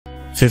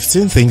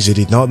15 things you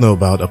did not know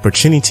about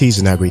opportunities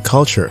in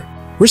agriculture.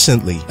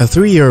 Recently, a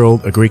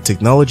 3-year-old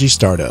agric-technology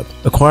startup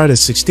acquired a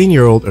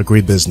 16-year-old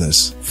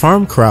agribusiness.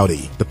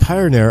 Farmcrowdy, the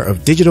pioneer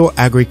of digital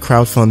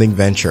agric-crowdfunding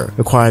venture,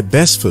 acquired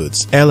Best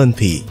Foods,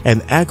 L&P, an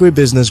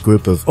agribusiness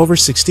group of over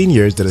 16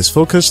 years that is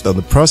focused on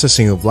the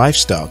processing of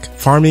livestock,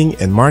 farming,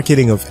 and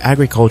marketing of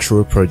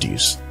agricultural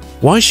produce.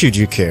 Why should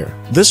you care?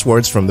 These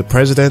words from the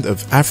president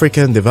of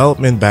African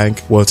Development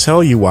Bank will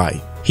tell you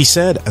why. He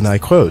said, and I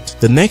quote,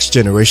 "The next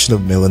generation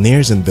of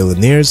millionaires and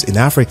billionaires in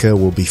Africa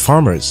will be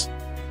farmers."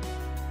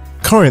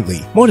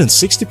 Currently, more than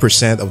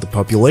 60% of the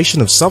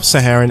population of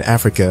sub-Saharan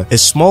Africa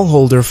is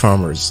smallholder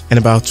farmers, and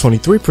about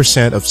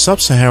 23% of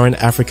sub-Saharan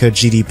Africa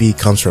GDP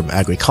comes from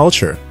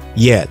agriculture.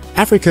 Yet,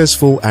 Africa's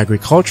full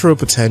agricultural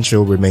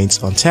potential remains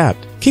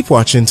untapped. Keep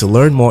watching to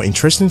learn more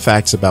interesting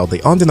facts about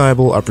the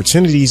undeniable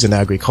opportunities in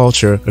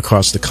agriculture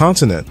across the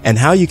continent and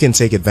how you can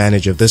take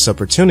advantage of these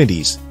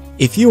opportunities.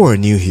 If you are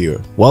new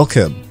here,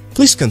 welcome.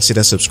 Please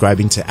consider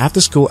subscribing to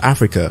After School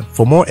Africa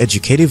for more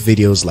educative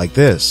videos like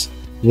this.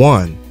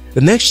 1.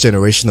 The next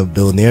generation of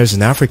billionaires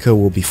in Africa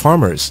will be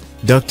farmers.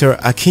 Dr.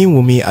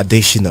 Akinwumi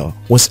Adesina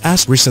was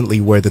asked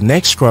recently where the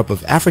next crop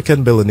of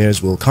African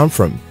billionaires will come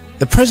from.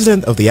 The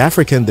president of the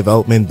African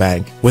Development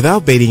Bank,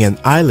 without batting an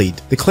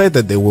eyelid, declared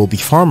that they will be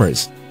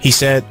farmers. He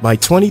said by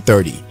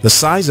 2030, the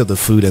size of the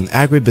food and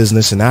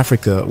agribusiness in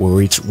Africa will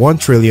reach $1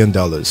 trillion.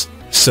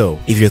 So,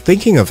 if you're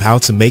thinking of how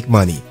to make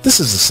money, this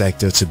is the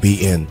sector to be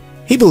in.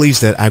 He believes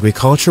that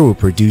agriculture will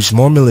produce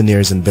more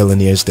millionaires and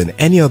billionaires than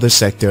any other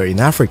sector in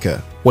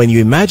Africa. When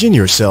you imagine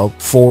yourself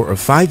 4 or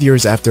 5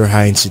 years after a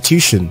high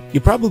institution, you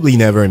probably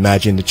never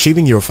imagined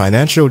achieving your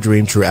financial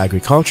dream through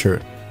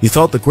agriculture. You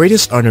thought the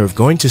greatest honor of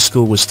going to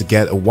school was to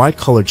get a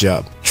white-collar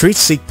job, treat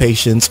sick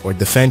patients, or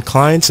defend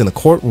clients in a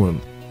courtroom.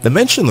 The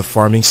mention of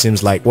farming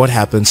seems like what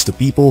happens to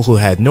people who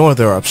had no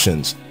other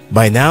options.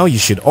 By now, you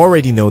should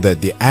already know that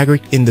the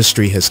agric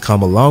industry has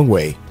come a long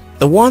way.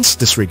 The once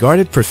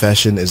disregarded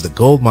profession is the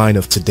gold mine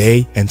of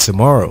today and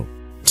tomorrow.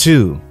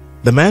 2.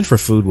 Demand for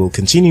food will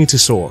continue to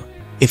soar.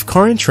 If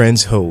current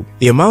trends hold,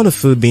 the amount of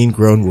food being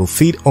grown will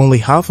feed only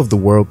half of the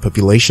world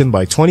population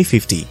by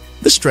 2050.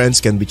 These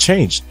trends can be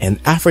changed, and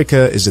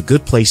Africa is a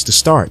good place to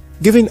start.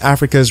 Given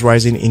Africa's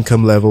rising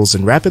income levels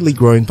and rapidly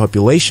growing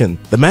population,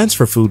 demands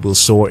for food will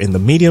soar in the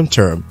medium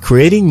term,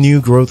 creating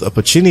new growth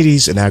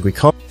opportunities in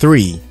agriculture.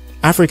 3.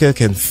 Africa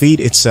can feed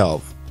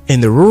itself. In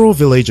the rural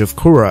village of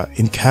Kura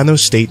in Kano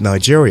State,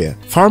 Nigeria,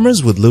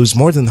 farmers would lose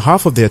more than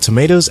half of their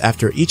tomatoes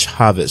after each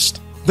harvest.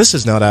 This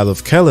is not out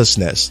of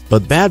carelessness,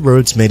 but bad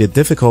roads made it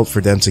difficult for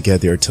them to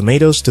get their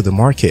tomatoes to the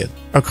market.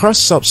 Across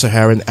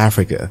sub-Saharan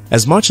Africa,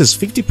 as much as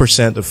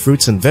 50% of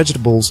fruits and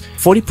vegetables,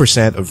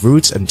 40% of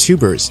roots and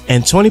tubers,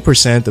 and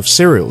 20% of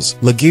cereals,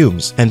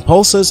 legumes, and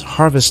pulses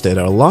harvested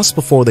are lost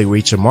before they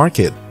reach a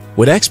market.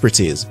 With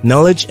expertise,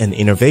 knowledge, and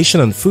innovation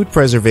on food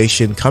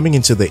preservation coming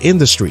into the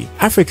industry,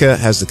 Africa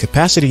has the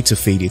capacity to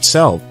feed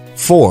itself.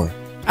 4.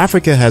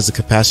 Africa has the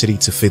capacity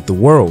to feed the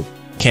world.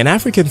 Can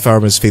African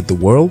farmers feed the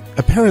world?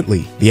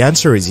 Apparently, the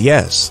answer is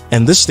yes,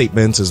 and this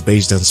statement is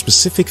based on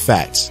specific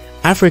facts.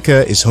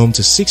 Africa is home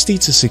to 60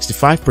 to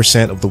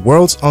 65% of the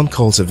world's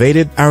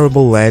uncultivated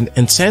arable land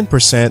and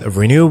 10% of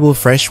renewable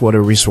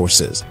freshwater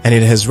resources, and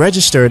it has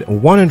registered a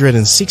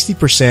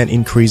 160%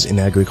 increase in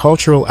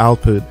agricultural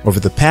output over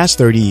the past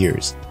 30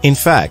 years. In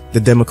fact, the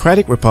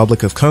Democratic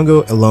Republic of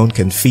Congo alone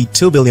can feed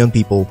 2 billion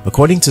people,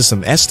 according to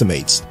some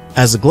estimates.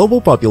 As the global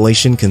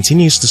population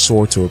continues to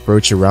soar to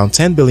approach around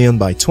 10 billion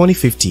by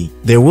 2050,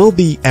 there will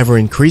be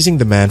ever-increasing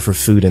demand for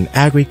food and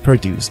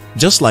agri-produce.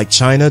 Just like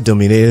China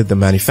dominated the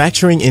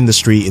manufacturing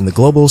industry in the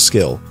global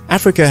scale,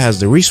 Africa has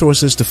the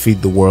resources to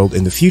feed the world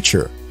in the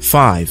future.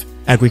 5.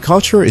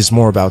 Agriculture is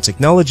more about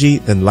technology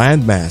than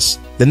land mass.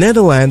 The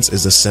Netherlands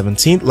is the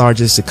 17th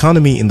largest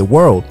economy in the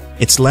world.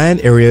 Its land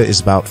area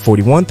is about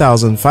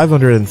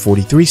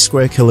 41,543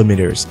 square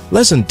kilometers,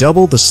 less than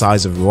double the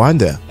size of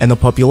Rwanda, and a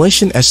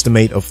population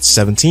estimate of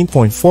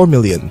 17.4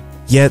 million.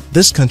 Yet,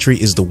 this country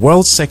is the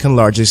world's second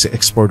largest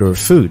exporter of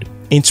food.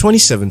 In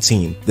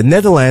 2017, the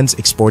Netherlands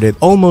exported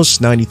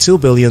almost $92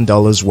 billion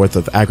worth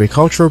of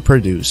agricultural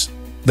produce.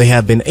 They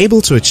have been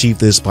able to achieve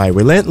this by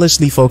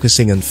relentlessly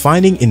focusing on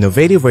finding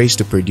innovative ways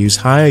to produce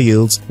higher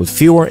yields with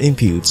fewer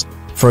inputs.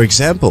 For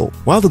example,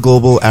 while the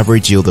global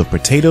average yield of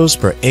potatoes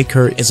per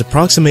acre is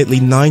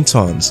approximately 9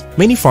 tons,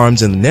 many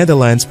farms in the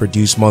Netherlands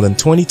produce more than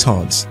 20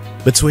 tons.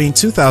 Between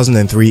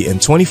 2003 and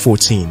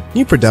 2014,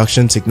 new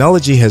production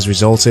technology has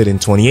resulted in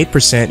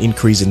 28%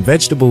 increase in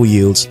vegetable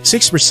yields,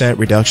 6%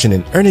 reduction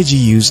in energy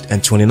used,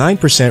 and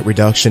 29%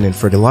 reduction in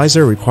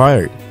fertilizer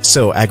required.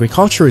 So,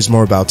 agriculture is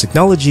more about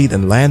technology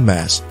than land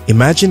mass.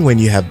 Imagine when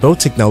you have both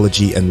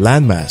technology and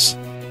land mass.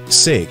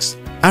 6.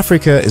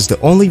 Africa is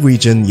the only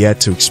region yet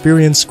to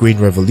experience Green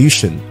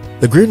Revolution.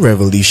 The Green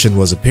Revolution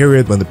was a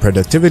period when the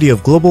productivity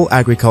of global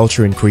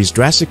agriculture increased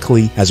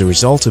drastically as a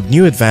result of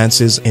new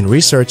advances in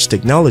research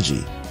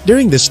technology.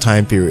 During this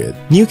time period,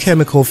 new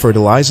chemical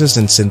fertilizers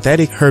and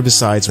synthetic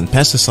herbicides and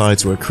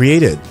pesticides were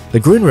created. The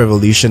Green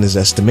Revolution is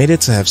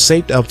estimated to have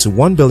saved up to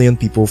 1 billion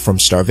people from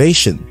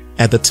starvation.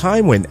 At the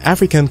time when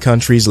African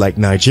countries like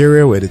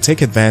Nigeria were to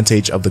take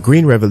advantage of the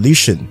Green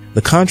Revolution,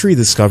 the country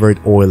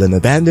discovered oil and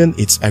abandoned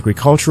its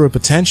agricultural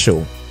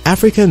potential.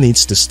 Africa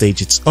needs to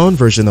stage its own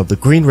version of the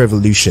Green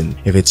Revolution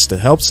if it's to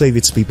help save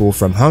its people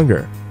from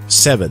hunger.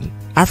 7.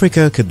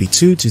 Africa could be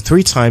 2 to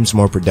 3 times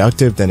more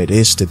productive than it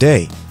is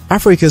today.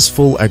 Africa's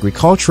full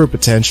agricultural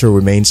potential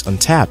remains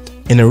untapped.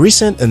 In a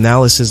recent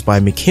analysis by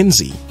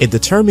McKinsey, it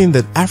determined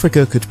that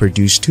Africa could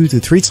produce 2 to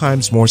 3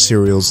 times more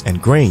cereals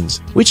and grains,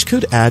 which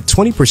could add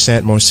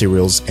 20% more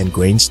cereals and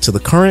grains to the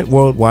current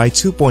worldwide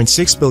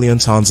 2.6 billion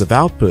tons of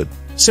output.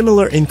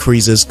 Similar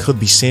increases could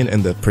be seen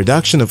in the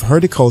production of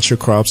horticulture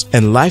crops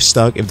and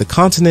livestock if the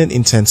continent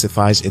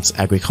intensifies its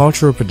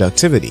agricultural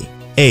productivity.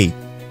 8.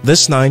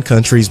 These 9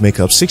 countries make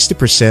up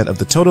 60% of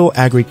the total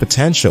agric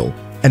potential.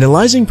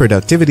 Analyzing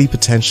productivity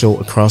potential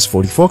across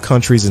 44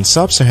 countries in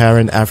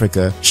sub-Saharan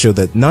Africa showed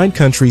that 9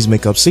 countries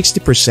make up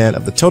 60%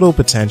 of the total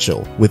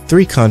potential, with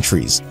 3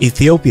 countries,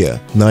 Ethiopia,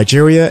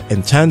 Nigeria,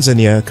 and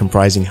Tanzania,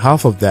 comprising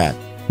half of that.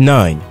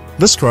 9.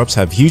 These crops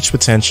have huge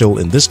potential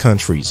in these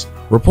countries.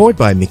 Report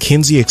by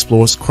McKinsey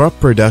explores crop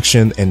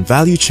production and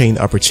value chain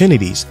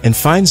opportunities and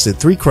finds that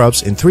 3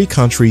 crops in 3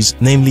 countries,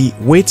 namely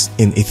wheat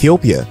in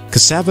Ethiopia,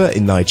 cassava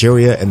in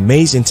Nigeria, and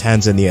maize in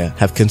Tanzania,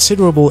 have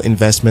considerable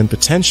investment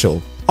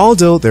potential.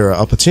 Although there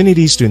are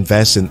opportunities to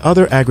invest in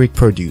other agric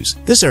produce,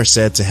 these are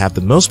said to have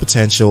the most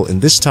potential in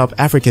these top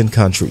African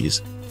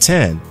countries.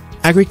 10.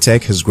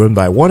 Agric-Tech has grown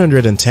by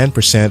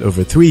 110%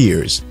 over 3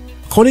 years.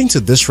 According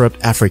to Disrupt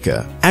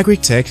Africa,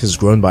 Agric-Tech has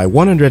grown by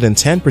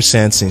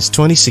 110% since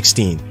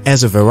 2016,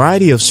 as a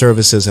variety of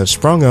services have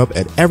sprung up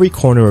at every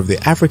corner of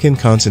the African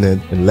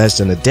continent in less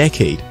than a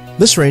decade.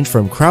 This range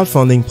from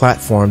crowdfunding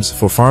platforms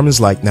for farmers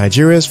like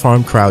Nigeria's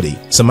Farmcrowdy,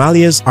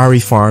 Somalia's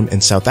AriFarm,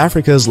 and South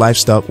Africa's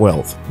Livestock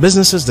Wealth,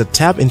 businesses that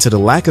tap into the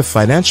lack of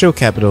financial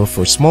capital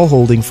for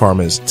smallholding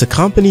farmers, to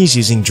companies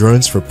using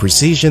drones for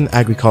precision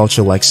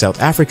agriculture like South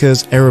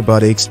Africa's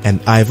Aerobotics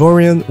and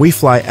Ivorian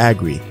WeFly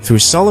Agri, through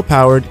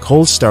solar-powered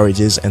cold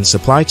storages and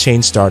supply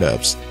chain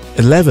startups.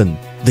 11.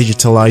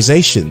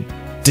 Digitalization.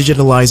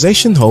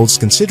 Digitalization holds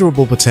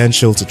considerable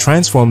potential to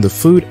transform the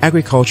food,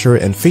 agriculture,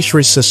 and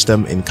fisheries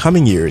system in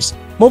coming years.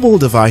 Mobile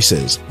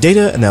devices,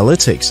 data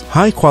analytics,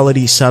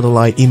 high-quality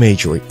satellite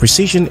imagery,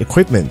 precision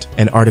equipment,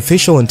 and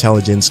artificial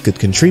intelligence could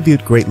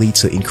contribute greatly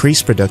to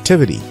increased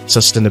productivity,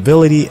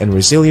 sustainability, and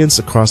resilience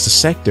across the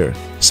sector.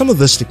 Some of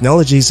these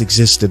technologies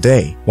exist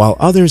today, while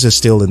others are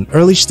still in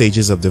early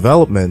stages of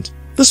development.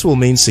 This will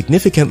mean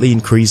significantly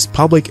increased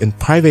public and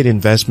private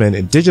investment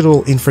in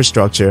digital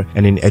infrastructure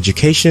and in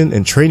education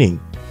and training.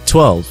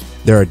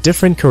 12. There are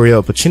different career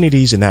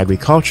opportunities in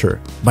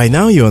agriculture. By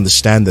now you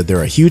understand that there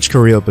are huge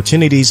career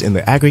opportunities in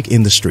the agric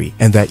industry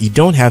and that you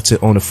don't have to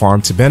own a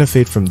farm to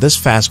benefit from this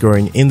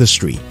fast-growing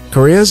industry.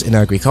 Careers in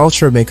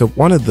agriculture make up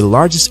one of the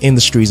largest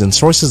industries and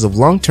sources of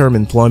long-term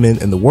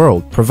employment in the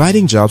world,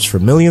 providing jobs for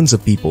millions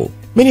of people.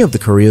 Many of the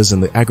careers in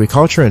the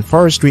agriculture and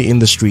forestry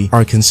industry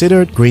are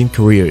considered green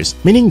careers,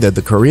 meaning that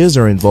the careers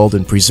are involved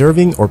in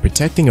preserving or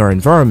protecting our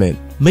environment.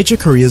 Major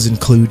careers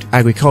include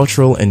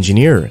agricultural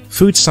engineer,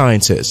 food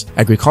scientist,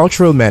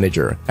 agricultural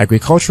manager,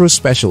 agricultural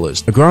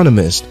specialist,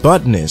 agronomist,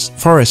 botanist,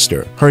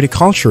 forester,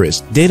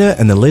 horticulturist, data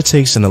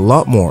analytics, and a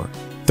lot more.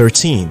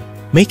 13.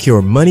 Make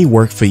your money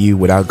work for you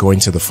without going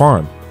to the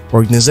farm.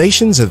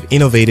 Organizations have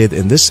innovated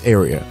in this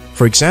area.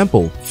 For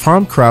example,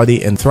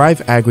 Farmcrowdy and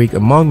Thrive Agric,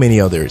 among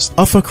many others,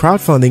 offer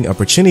crowdfunding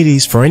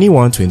opportunities for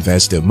anyone to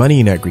invest their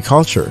money in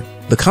agriculture.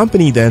 The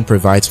company then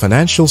provides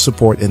financial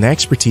support and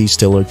expertise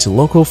tailored to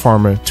local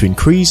farmers to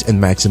increase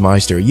and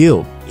maximize their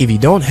yield. If you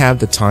don't have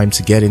the time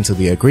to get into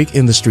the agric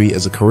industry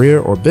as a career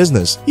or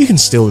business, you can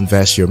still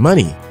invest your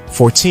money.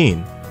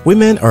 14.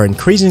 Women are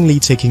increasingly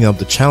taking up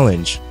the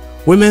challenge.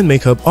 Women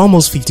make up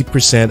almost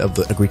 50% of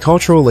the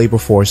agricultural labor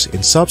force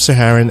in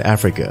sub-Saharan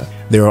Africa.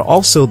 They are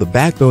also the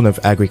backbone of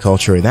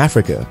agriculture in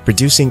Africa,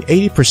 producing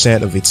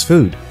 80% of its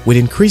food. With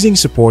increasing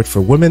support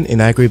for women in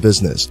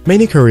agribusiness,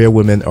 many career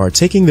women are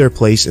taking their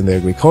place in the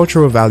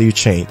agricultural value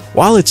chain.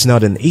 While it's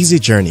not an easy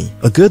journey,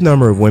 a good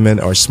number of women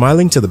are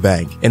smiling to the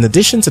bank, in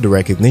addition to the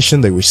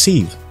recognition they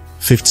receive.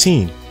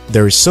 15.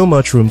 There is so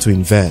much room to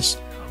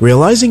invest.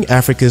 Realizing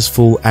Africa's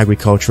full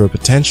agricultural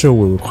potential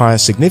will require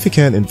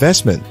significant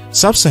investment.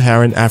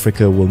 Sub-Saharan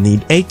Africa will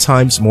need 8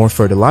 times more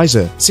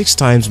fertilizer, 6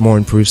 times more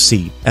improved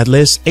seed, at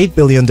least $8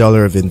 billion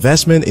of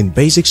investment in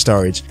basic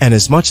storage, and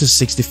as much as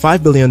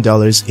 $65 billion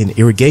in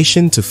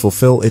irrigation to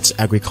fulfill its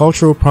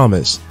agricultural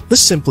promise.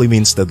 This simply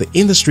means that the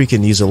industry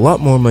can use a lot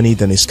more money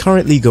than is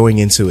currently going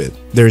into it.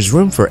 There is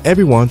room for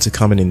everyone to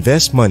come and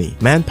invest money,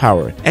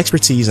 manpower,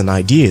 expertise, and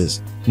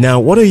ideas.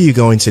 Now, what are you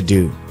going to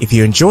do? If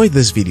you enjoyed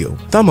this video,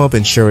 thumb up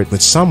and share it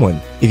with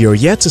someone. If you're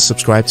yet to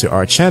subscribe to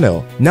our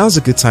channel, now's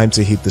a good time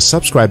to hit the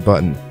subscribe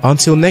button.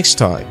 Until next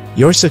time,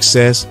 your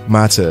success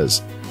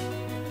matters.